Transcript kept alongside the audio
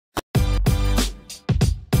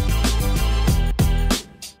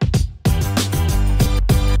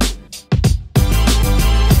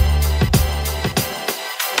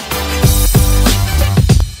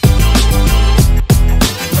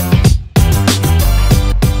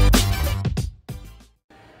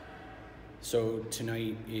So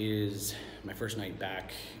tonight is my first night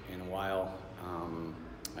back in a while.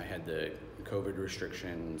 I had the COVID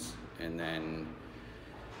restrictions, and then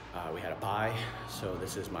we had a bye. So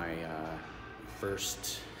this is my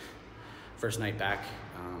first night back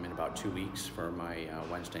in about 2 weeks for my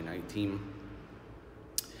Wednesday night team.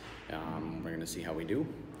 We're gonna see how we do.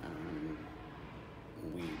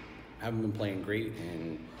 We haven't been playing great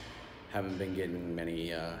and haven't been getting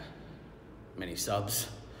many subs.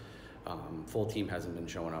 Full team hasn't been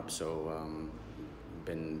showing up, so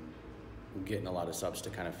been getting a lot of subs to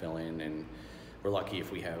kind of fill in, and we're lucky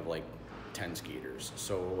if we have like 10 skaters.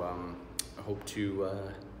 So I hope to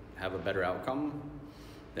have a better outcome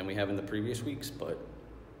than we have in the previous weeks, but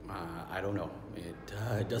I don't know.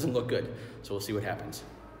 It doesn't look good, so we'll see what happens.